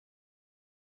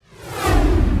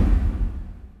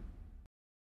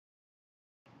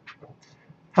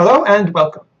Hello and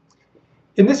welcome.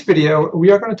 In this video,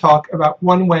 we are going to talk about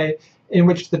one way in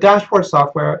which the dashboard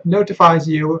software notifies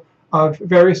you of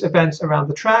various events around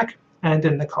the track and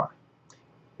in the car.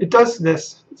 It does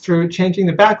this through changing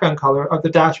the background color of the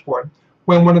dashboard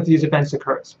when one of these events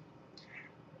occurs.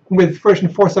 With version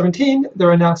 4.17,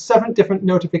 there are now 7 different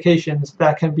notifications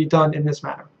that can be done in this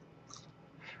manner.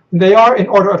 They are in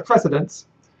order of precedence: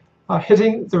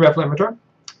 hitting the rev limiter,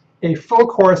 a full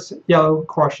course yellow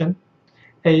caution,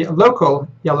 a local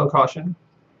yellow caution,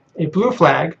 a blue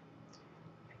flag,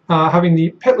 having the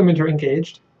pit limiter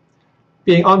engaged,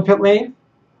 being on pit lane,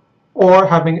 or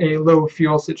having a low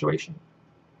fuel situation.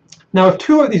 Now, if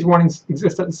 2 of these warnings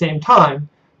exist at the same time,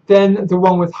 then the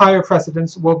one with higher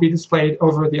precedence will be displayed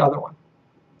over the other one.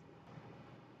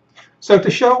 So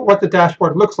to show what the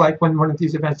dashboard looks like when one of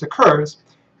these events occurs,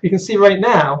 you can see right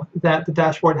now that the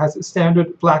dashboard has a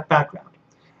standard black background.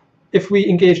 If we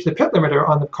engage the pit limiter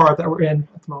on the car that we're in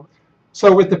at the moment.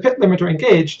 So with the pit limiter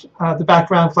engaged, the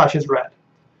background flashes red.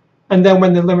 And then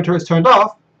when the limiter is turned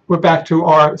off, we're back to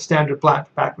our standard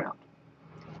black background.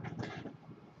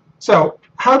 So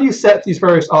how do you set these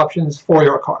various options for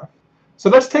your car? So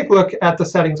let's take a look at the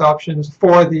settings options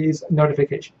for these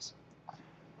notifications.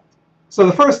 So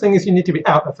the first thing is you need to be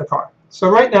out of the car. So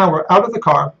right now we're out of the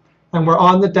car and we're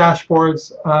on the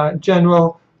dashboard's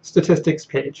general statistics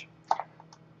page.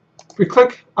 If we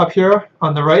click up here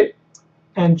on the right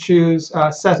and choose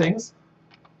Settings,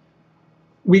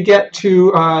 we get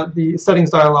to the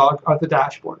Settings dialog of the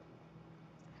dashboard.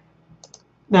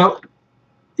 Now,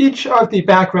 each of the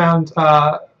background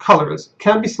colors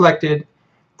can be selected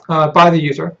by the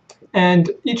user, and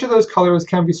each of those colors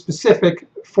can be specific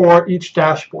for each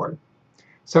dashboard.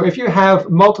 So if you have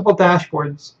multiple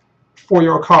dashboards for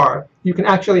your car, you can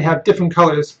actually have different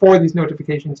colors for these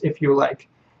notifications if you like.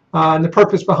 And the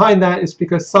purpose behind that is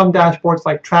because some dashboards,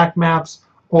 like track maps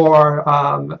or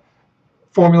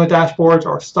formula dashboards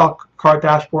or stock car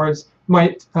dashboards,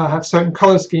 might have certain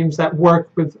color schemes that work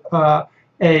with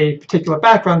a particular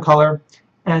background color,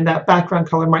 and that background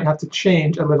color might have to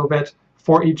change a little bit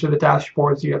for each of the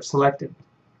dashboards you have selected.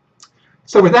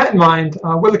 So with that in mind,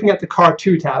 we're looking at the Car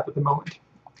 2 tab at the moment.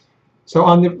 So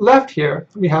on the left here,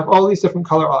 we have all these different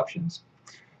color options.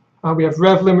 We have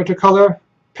rev limiter color,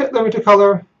 pit limiter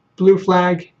color, blue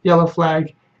flag, yellow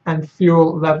flag, and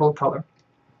fuel level color.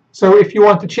 So if you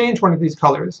want to change one of these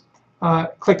colors,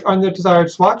 click on the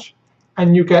desired swatch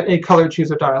and you get a color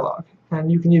chooser dialog.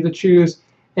 And you can either choose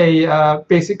a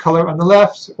basic color on the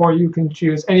left, or you can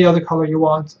choose any other color you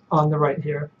want on the right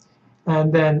here,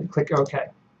 and then click OK.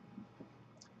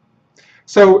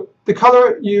 So the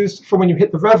color used for when you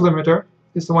hit the rev limiter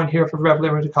is the one here for rev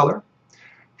limiter color.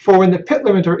 For when the pit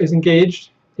limiter is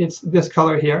engaged, it's this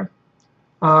color here.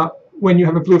 When you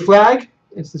have a blue flag,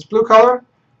 it's this blue color.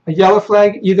 A yellow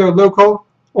flag, either local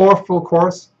or full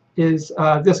course, is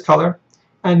this color.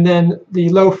 And then the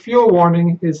low fuel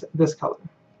warning is this color.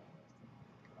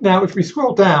 Now, if we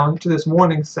scroll down to this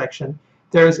warning section,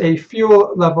 there's a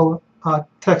fuel level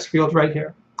text field right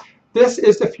here. This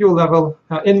is the fuel level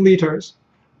in liters,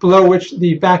 below which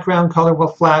the background color will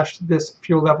flash this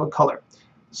fuel level color.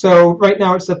 So right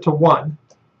now it's set to 1.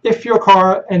 If your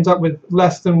car ends up with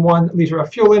less than 1 liter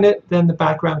of fuel in it, then the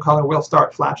background color will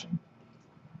start flashing.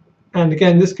 And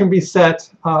again, this can be set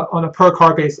on a per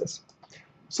car basis.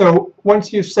 So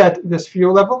once you've set this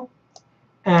fuel level,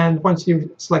 and once you've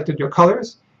selected your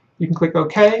colors, you can click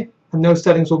OK, and those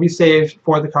settings will be saved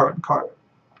for the current car.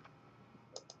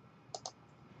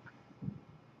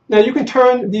 Now you can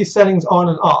turn these settings on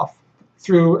and off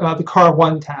through the Car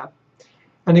 1 tab.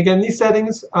 And again, these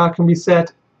settings can be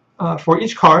set for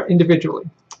each car individually.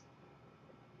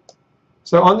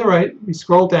 So on the right, we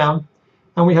scroll down,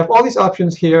 and we have all these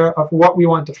options here of what we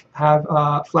want to have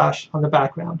flash on the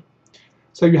background.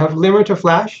 So you have limiter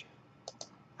flash,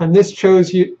 and this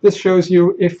shows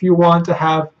you if you want to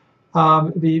have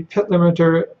the pit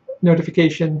limiter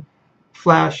notification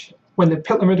flash when the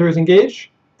pit limiter is engaged,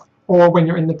 or when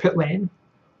you're in the pit lane,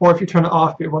 or if you turn it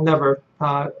off, it will never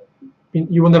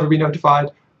you will never be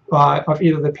notified of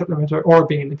either the pit limiter or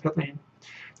being in the pit lane.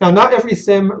 Now, not every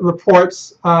sim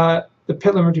reports the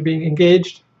pit limiter being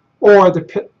engaged or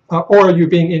you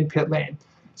being in pit lane.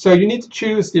 So you need to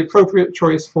choose the appropriate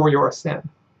choice for your sim.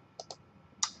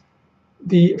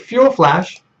 The fuel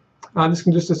flash, this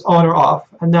can just is on or off,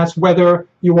 and that's whether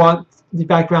you want the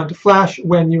background to flash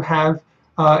when you have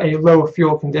a low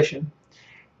fuel condition.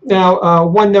 Now,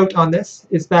 one note on this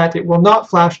is that it will not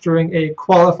flash during a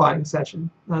qualifying session,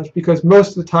 because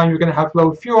most of the time you're going to have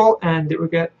low fuel, and it would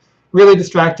get really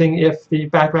distracting if the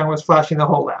background was flashing the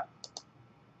whole lap.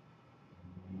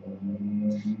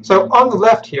 So on the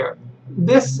left here,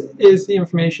 this is the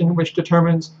information which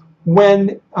determines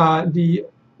when the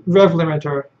rev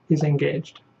limiter is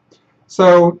engaged.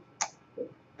 So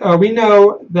we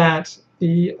know that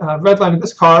the red line of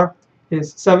this car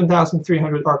is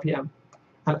 7,300 RPM.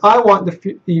 And I want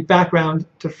the background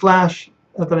to flash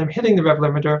that I'm hitting the rev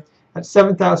limiter at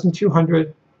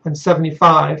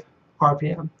 7,275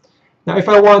 RPM. Now, if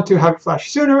I want to have it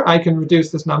flash sooner, I can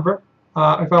reduce this number.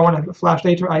 If I want to have it flash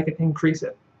later, I can increase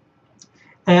it.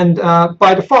 And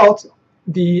by default,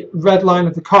 the red line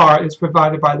of the car is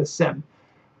provided by the sim.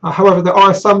 However, there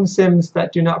are some sims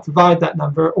that do not provide that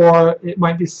number, or it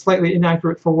might be slightly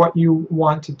inaccurate for what you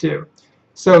want to do.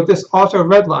 So this auto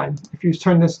red line, if you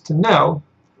turn this to no,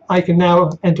 I can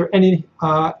now enter any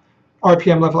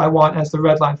RPM level I want as the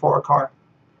red line for a car.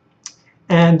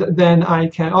 And then I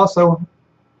can also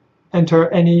enter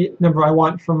any number I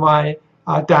want for my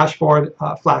dashboard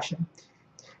flashing.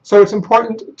 So it's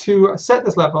important to set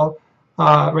this level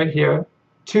right here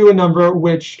to a number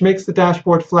which makes the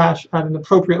dashboard flash at an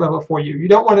appropriate level for you. You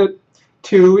don't want it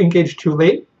to engage too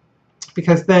late,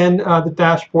 because then the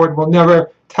dashboard will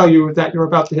never tell you that you're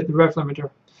about to hit the rev limiter.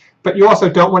 But you also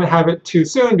don't want to have it too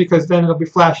soon, because then it'll be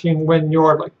flashing when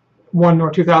you're like 1,000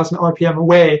 or 2,000 RPM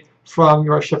away from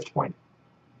your shift point.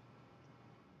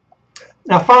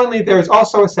 Now finally, there's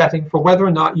also a setting for whether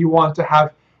or not you want to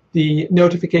have the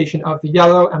notification of the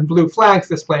yellow and blue flags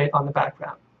displayed on the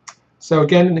background. So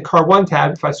again, in the Car 1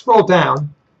 tab, if I scroll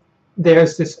down,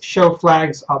 there's this Show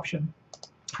Flags option.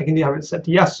 I can have it set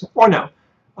to yes or no.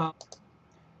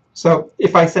 So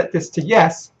if I set this to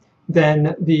yes,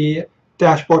 then the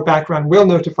dashboard background will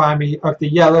notify me of the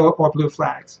yellow or blue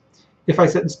flags. If I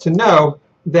set this to no,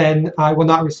 then I will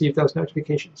not receive those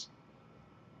notifications.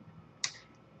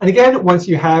 And again, once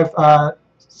you have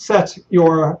set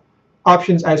your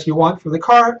options as you want for the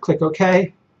car, click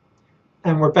OK,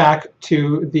 and we're back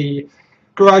to the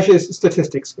garage's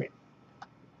statistics screen.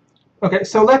 Okay,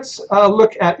 so let's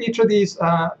look at each of these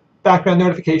background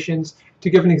notifications to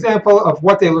give an example of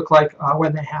what they look like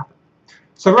when they happen.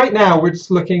 So right now we're just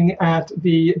looking at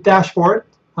the dashboard,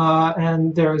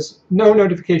 and there's no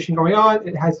notification going on.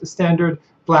 It has the standard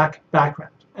black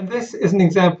background. And this is an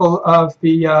example of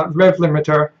the rev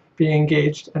limiter being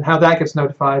engaged and how that gets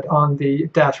notified on the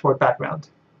dashboard background.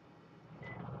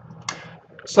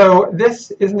 So this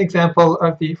is an example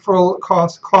of the full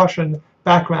cost caution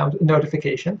background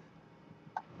notification.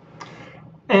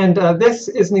 And this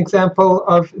is an example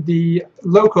of the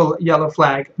local yellow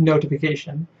flag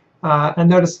notification. And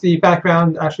notice the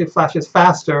background actually flashes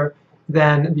faster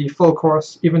than the full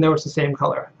course, even though it's the same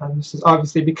color. And this is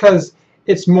obviously because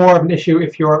it's more of an issue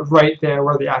if you're right there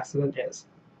where the accident is.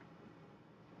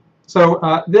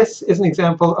 So this is an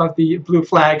example of the blue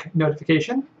flag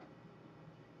notification.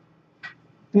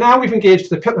 Now we've engaged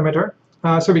the pit limiter,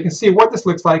 so we can see what this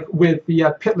looks like with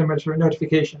the pit limiter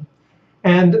notification.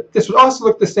 And this would also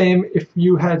look the same if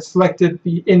you had selected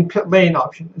the in pit lane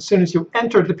option. As soon as you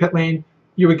entered the pit lane,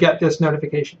 you would get this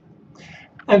notification.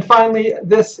 And finally,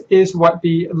 this is what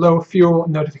the low fuel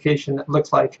notification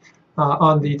looks like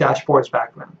on the dashboard's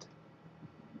background.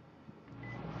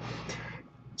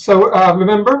 So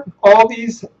remember, all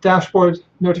these dashboard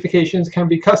notifications can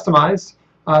be customized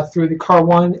through the Car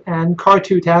 1 and Car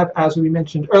 2 tab, as we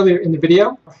mentioned earlier in the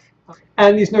video.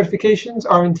 And these notifications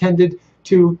are intended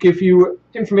to give you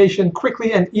information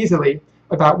quickly and easily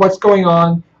about what's going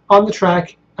on the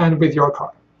track and with your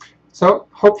car. So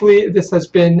hopefully this has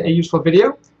been a useful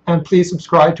video, and please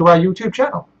subscribe to our YouTube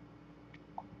channel.